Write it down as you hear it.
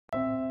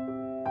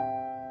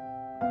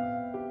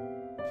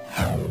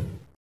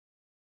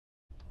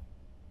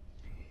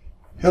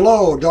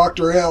Hello,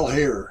 Dr. L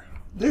here.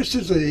 This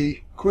is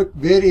a quick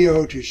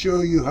video to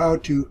show you how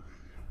to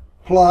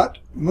plot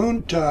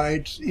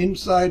MoonTides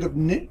inside of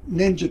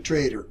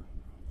NinjaTrader. To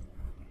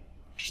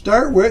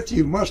start with,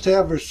 you must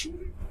have a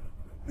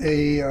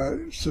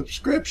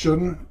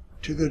subscription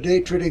to the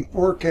day trading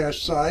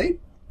forecast site,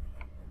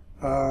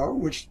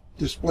 which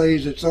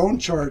displays its own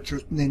charts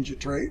with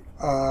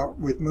NinjaTrader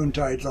with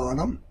MoonTides on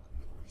them,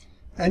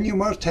 and you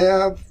must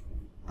have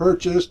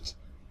purchased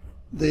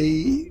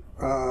the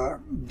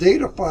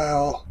data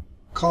file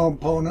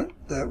component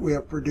that we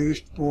have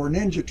produced for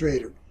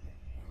NinjaTrader.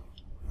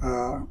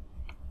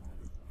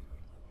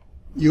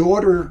 You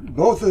order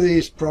both of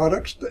these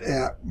products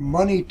at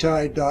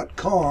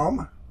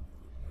MoonTide.com,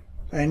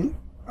 and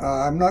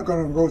I'm not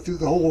going to go through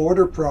the whole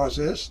order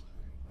process.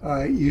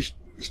 You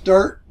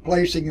start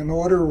placing an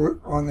order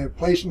on the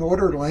place an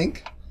order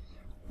link,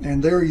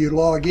 and there you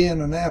log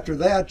in, and after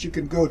that you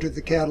can go to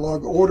the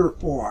catalog order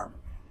form.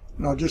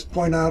 And I'll just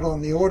point out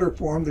on the order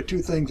form the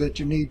two things that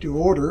you need to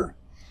order.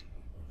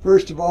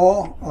 First of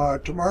all,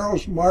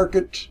 tomorrow's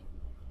market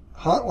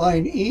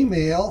hotline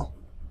email,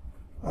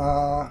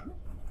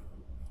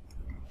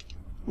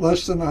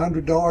 less than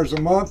 $100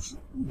 a month,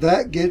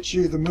 that gets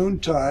you the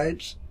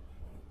MoonTides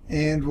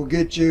and will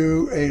get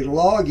you a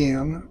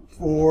login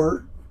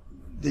for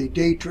the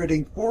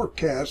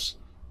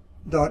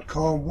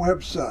daytradingforecast.com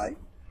website.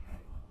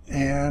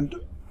 And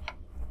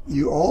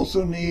you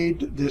also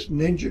need this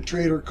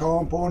NinjaTrader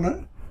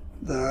component,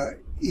 the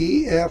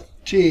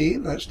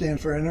EFT, that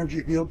stands for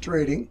Energy Field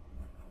Trading,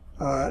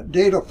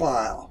 data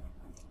file.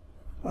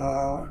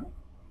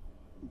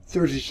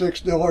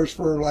 $36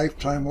 for a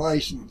lifetime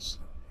license.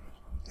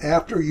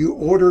 After you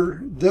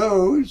order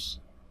those,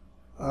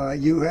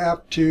 you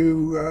have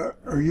to,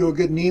 or you'll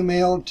get an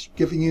email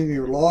giving you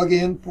your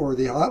login for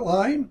the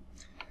hotline,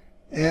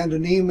 and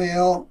an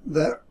email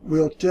that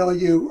will tell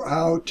you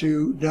how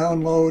to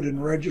download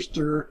and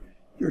register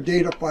your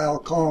data file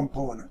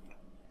component.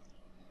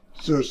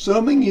 So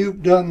assuming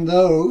you've done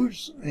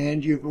those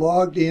and you've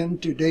logged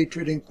into Day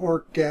Trading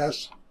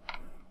Forecast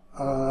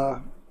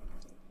 .com,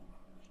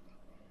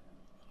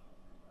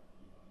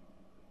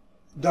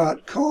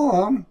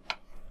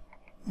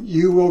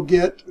 you will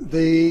get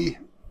the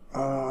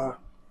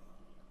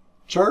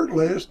chart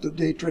list at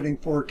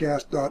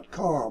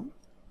daytradingforecast.com.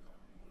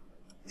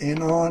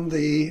 And on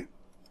the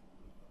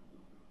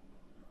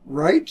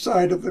right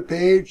side of the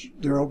page,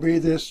 there will be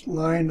this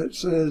line that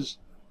says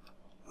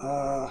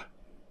NinjaTrader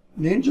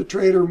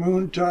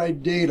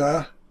MoonTide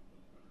data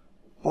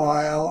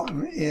file,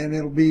 and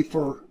it'll be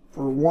for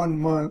 1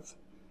 month.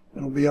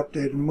 It'll be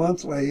updated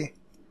monthly.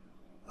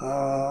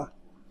 And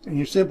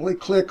you simply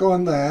click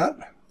on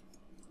that,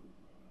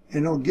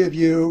 and it'll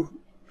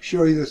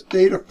show you this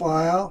data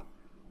file,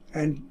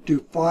 and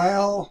do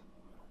File,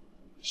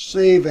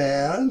 Save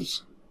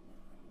As.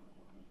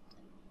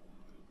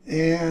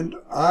 And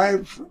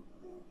I've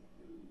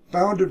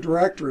found a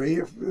directory.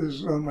 If this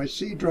is on my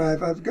C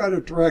drive, I've got a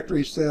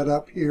directory set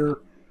up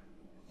here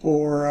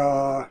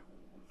for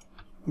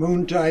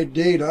MoonTide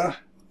data.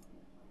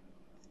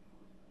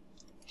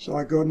 So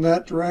I go in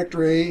that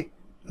directory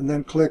and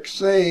then click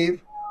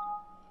Save.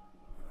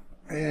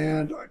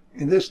 And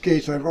in this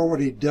case, I've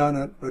already done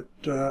it, but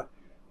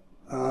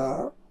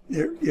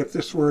if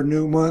this were a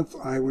new month,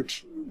 I would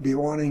be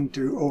wanting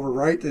to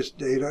overwrite this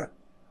data,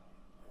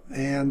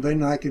 and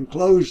then I can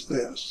close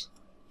this.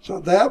 So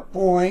at that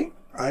point,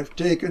 I've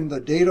taken the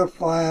data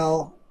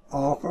file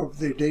off of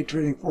the Day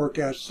Trading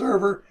Forecast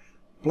server,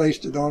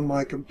 placed it on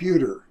my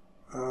computer.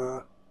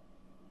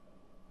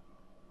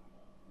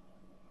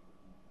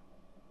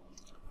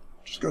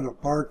 Just going to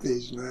park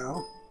these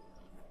now.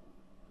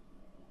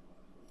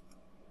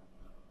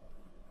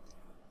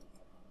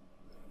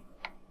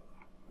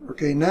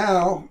 Okay,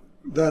 now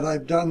that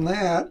I've done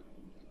that,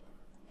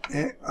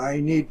 I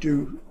need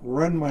to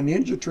run my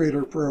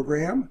NinjaTrader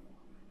program,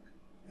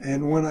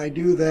 and when I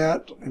do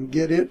that and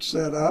get it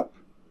set up,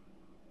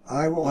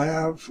 I will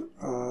have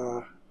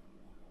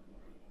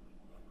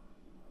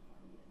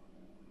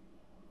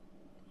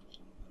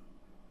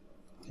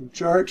some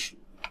charts.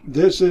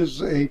 This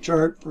is a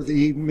chart for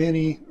the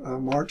mini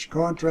March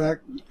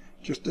contract,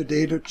 just a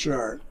data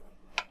chart.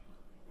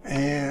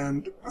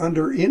 And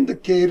under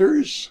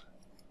indicators,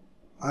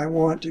 I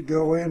want to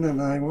go in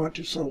and I want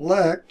to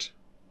select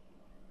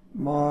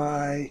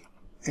my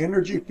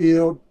Energy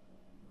Field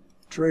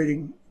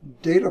Trading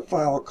data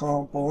file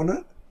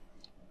component,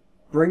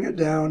 bring it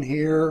down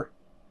here,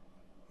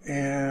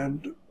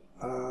 and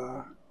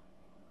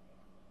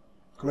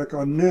click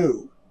on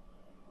New.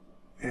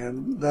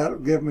 And that'll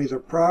give me the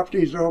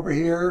properties over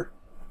here.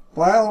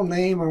 File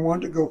name, I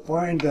want to go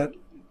find that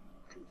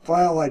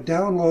file I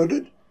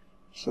downloaded.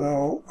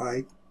 So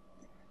I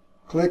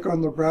click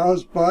on the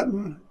Browse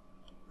button,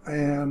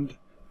 and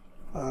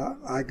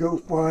I go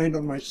find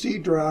on my C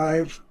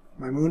drive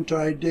my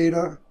MoonTide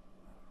data,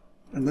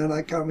 and then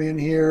I come in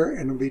here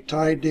and it'll be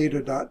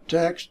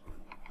tidedata.txt,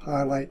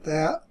 highlight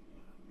that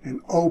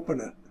and open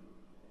it.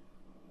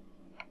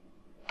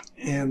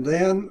 And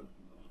then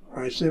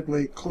I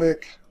simply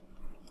click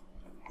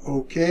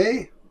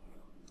OK.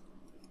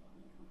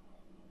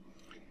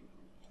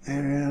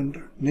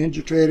 And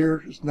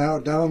NinjaTrader has now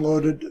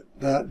downloaded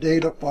that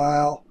data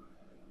file,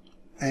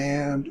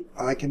 and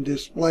I can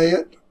display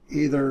it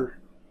either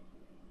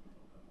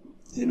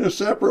in a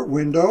separate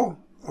window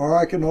or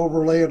I can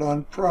overlay it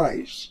on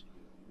price.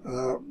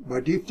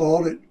 By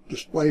default, it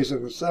displays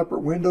in a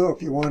separate window.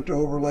 If you want to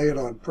overlay it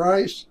on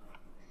price,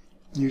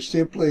 you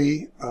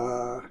simply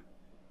go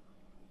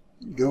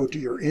to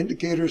your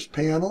indicators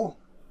panel,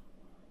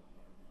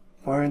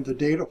 find the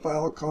data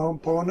file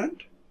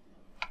component,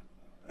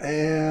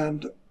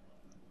 and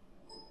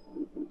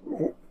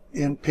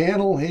in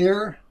panel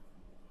here,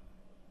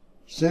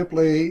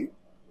 simply,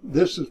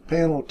 this is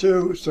panel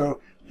 2,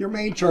 so your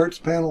main chart's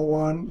panel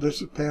 1,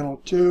 this is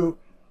panel 2.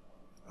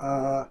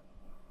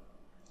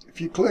 If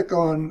you click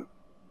on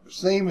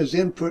same as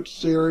input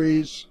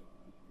series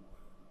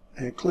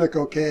and click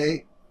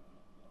OK,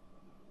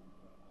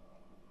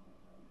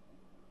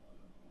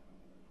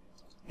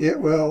 it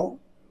will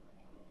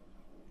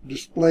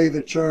display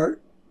the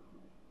chart,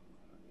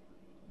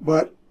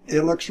 but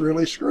it looks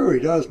really screwy,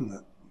 doesn't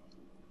it?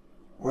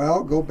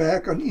 Well, go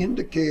back on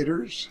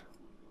indicators.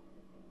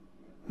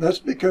 That's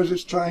because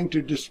it's trying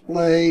to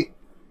display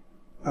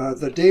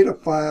the data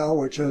file,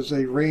 which has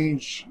a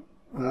range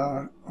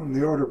on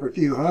the order of a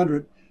few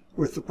hundred,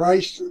 with the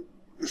price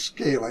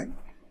scaling.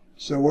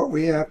 So what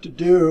we have to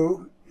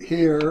do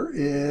here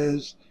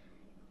is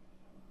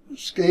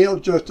scale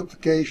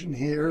justification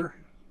here.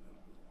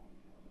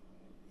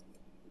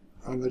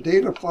 On the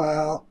data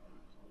file,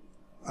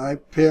 I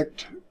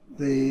picked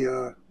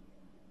the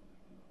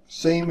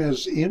same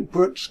as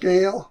input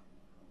scale.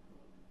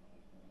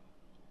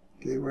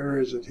 Okay, where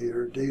is it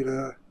here?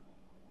 Data.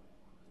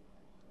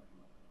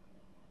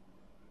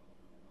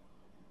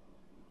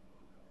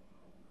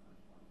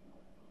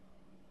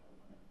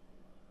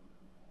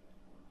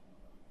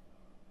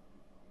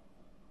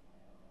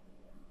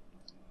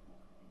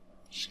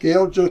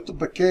 Scale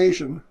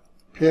justification,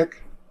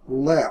 pick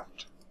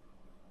left.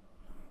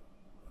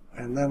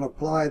 And then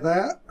apply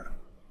that.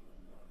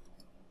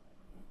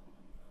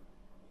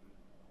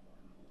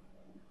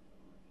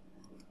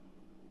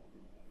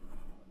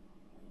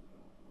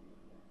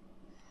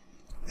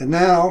 And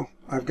now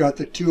I've got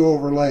the two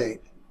overlaid.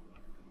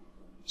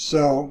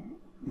 So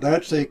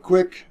that's a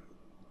quick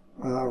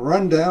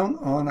rundown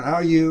on how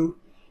you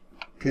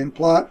can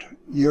plot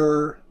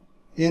your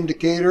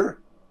indicator,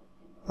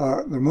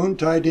 the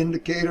MoonTide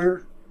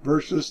indicator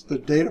versus the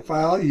data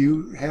file.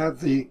 You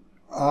have the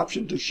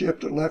option to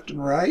shift it left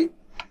and right,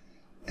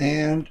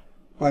 and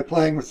by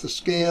playing with the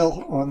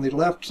scale on the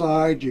left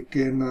side, you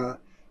can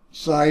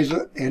size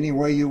it any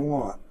way you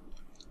want.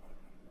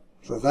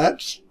 So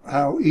that's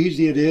how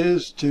easy it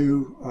is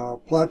to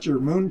plot your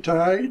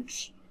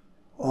MoonTides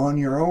on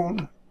your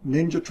own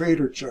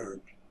NinjaTrader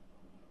chart.